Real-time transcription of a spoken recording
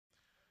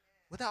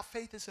Without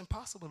faith, it's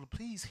impossible to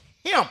please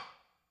him.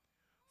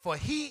 For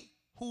he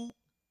who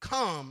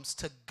comes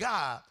to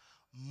God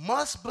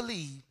must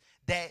believe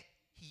that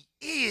he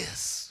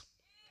is.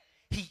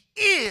 He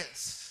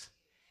is.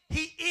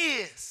 He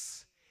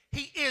is.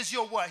 He is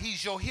your what?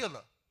 He's your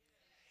healer.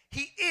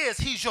 He is.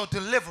 He's your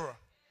deliverer.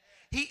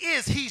 He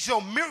is. He's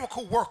your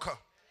miracle worker.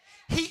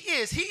 He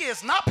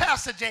is. Not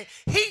Pastor J.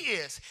 He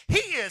is. He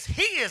is.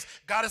 He is.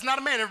 God is not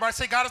a man. Everybody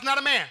say God is not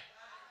a man.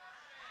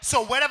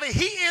 So whatever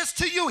he is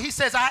to you, he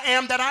says, I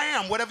am that I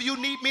am. Whatever you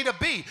need me to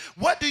be.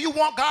 What do you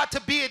want God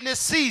to be in this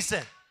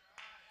season?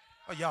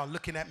 Oh, y'all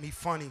looking at me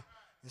funny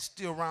and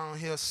still around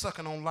here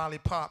sucking on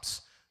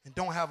lollipops and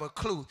don't have a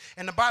clue.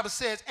 And the Bible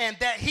says, and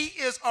that he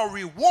is a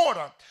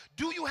rewarder.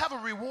 Do you have a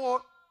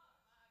reward?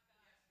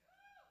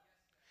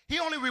 He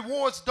only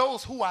rewards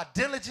those who are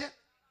diligent,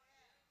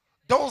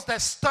 those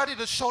that study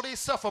to show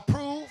themselves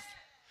approved,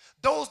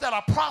 those that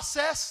are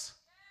processed.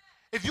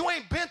 If you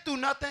ain't been through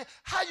nothing,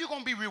 how you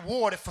going to be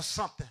rewarded for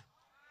something?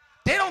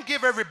 They don't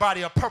give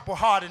everybody a Purple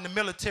Heart in the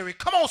military.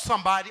 Come on,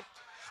 somebody.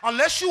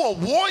 Unless you're a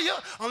warrior,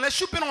 unless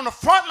you've been on the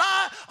front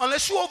line,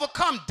 unless you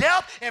overcome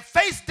death and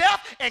face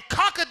death and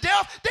conquer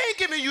death, they ain't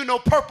giving you no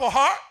Purple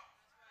Heart.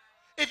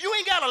 If you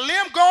ain't got a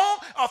limb gone,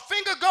 a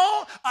finger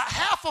gone, a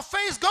half a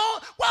face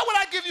gone, why would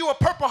I give you a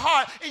Purple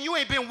Heart and you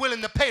ain't been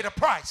willing to pay the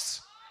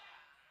price?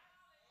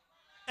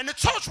 And the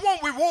church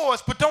want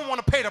rewards but don't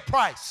want to pay the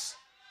price.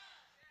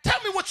 Tell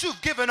me what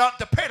you've given up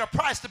to pay the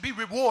price to be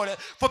rewarded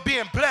for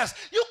being blessed.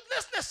 You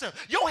listen,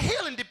 your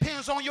healing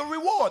depends on your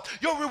reward.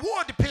 Your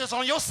reward depends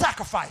on your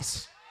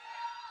sacrifice.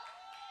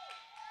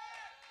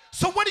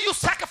 So what are you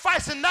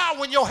sacrificing now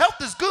when your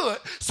health is good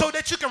so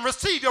that you can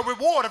receive your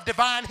reward of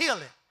divine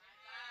healing?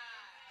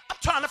 I'm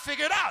trying to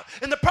figure it out.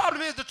 And the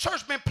problem is the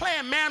church been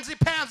playing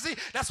mamsy-pamsy.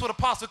 That's what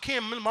Apostle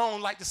Kim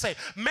Malone like to say.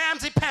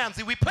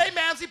 Mamsy-pamsy. We play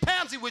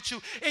mamsy-pamsy with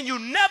you, and you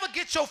never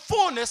get your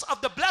fullness of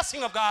the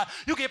blessing of God.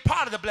 You get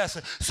part of the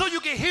blessing. So you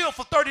get healed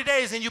for 30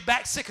 days, and you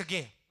back sick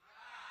again.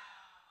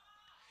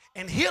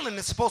 And healing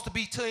is supposed to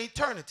be to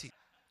eternity.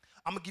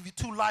 I'm going to give you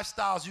 2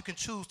 lifestyles you can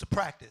choose to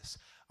practice.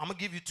 I'm going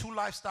to give you 2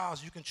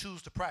 lifestyles you can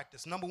choose to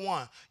practice. Number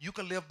 1, you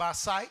can live by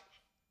sight.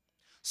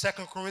 2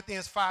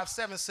 Corinthians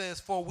 5:7 says,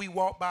 for we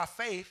walk by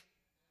faith.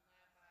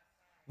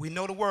 We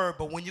know the word,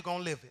 but when you going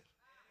to live it?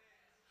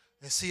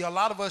 And see, a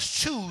lot of us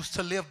choose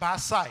to live by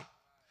sight.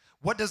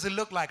 What does it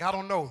look like? I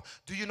don't know.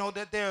 Do you know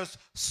that there's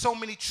so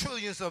many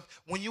trillions of,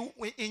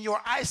 in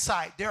your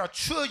eyesight, there are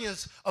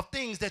trillions of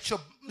things that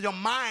your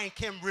mind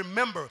can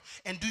remember.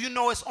 And do you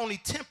know it's only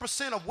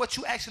 10% of what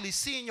you actually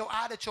see in your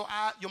eye that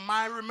your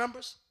mind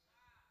remembers?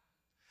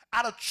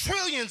 Out of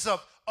trillions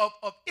of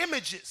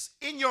images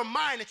in your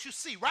mind that you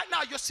see. Right now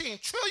you're seeing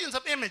trillions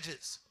of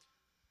images.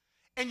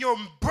 And your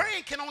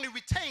brain can only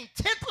retain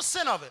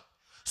 10% of it.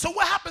 So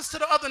what happens to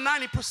the other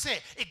 90%?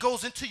 It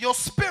goes into your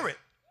spirit.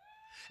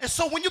 And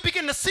so when you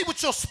begin to see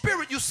with your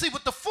spirit, you see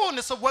with the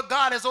fullness of what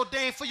God has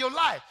ordained for your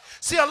life.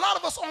 See, a lot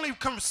of us only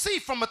can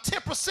receive from a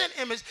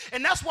 10% image,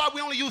 and that's why we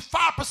only use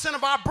 5%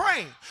 of our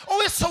brain. Oh,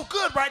 it's so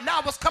good right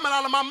now what's coming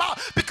out of my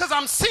mouth because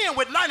I'm seeing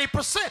with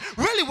 90%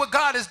 really what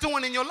God is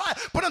doing in your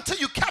life. But until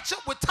you catch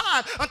up with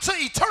time, until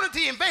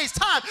eternity invades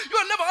time,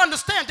 you'll never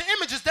understand the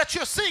images that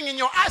you're seeing in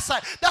your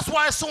eyesight. That's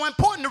why it's so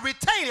important to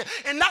retain it,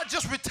 and not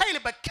just retain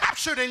it, but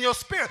capture it in your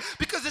spirit,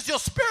 because it's your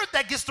spirit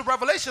that gets the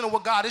revelation of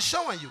what God is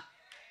showing you.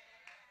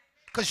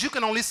 Because you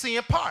can only see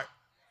in part.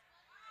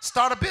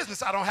 Start a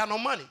business, I don't have no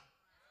money.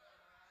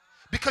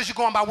 Because you're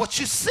going by what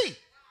you see.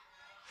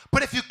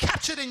 But if you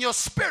capture it in your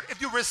spirit, if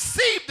you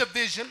receive the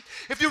vision,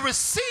 if you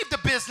receive the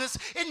business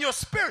in your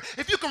spirit,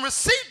 if you can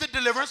receive the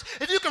deliverance,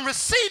 if you can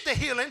receive the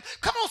healing,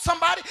 come on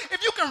somebody,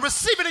 if you can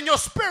receive it in your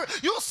spirit,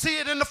 you'll see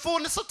it in the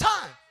fullness of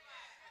time.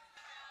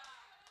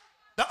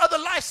 The other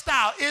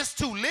lifestyle is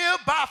to live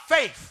by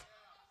faith.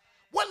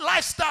 What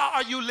lifestyle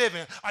are you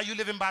living? Are you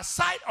living by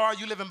sight or are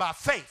you living by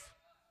faith?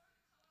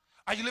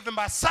 Are you living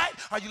by sight?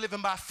 Are you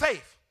living by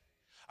faith?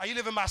 Are you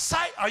living by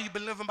sight? Or are you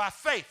been living by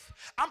faith?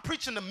 I'm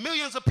preaching to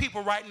millions of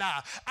people right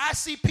now. I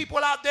see people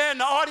out there in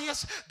the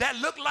audience that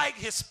look like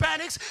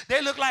Hispanics.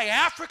 They look like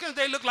Africans.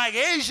 They look like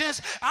Asians.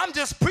 I'm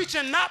just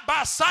preaching not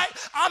by sight.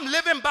 I'm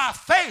living by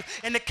faith.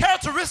 And the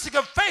characteristic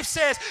of faith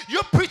says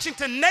you're preaching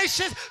to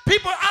nations.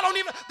 People,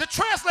 the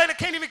translator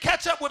can't even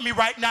catch up with me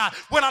right now,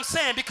 what I'm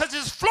saying, because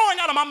it's flowing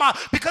out of my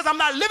mouth, because I'm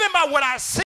not living by what I see.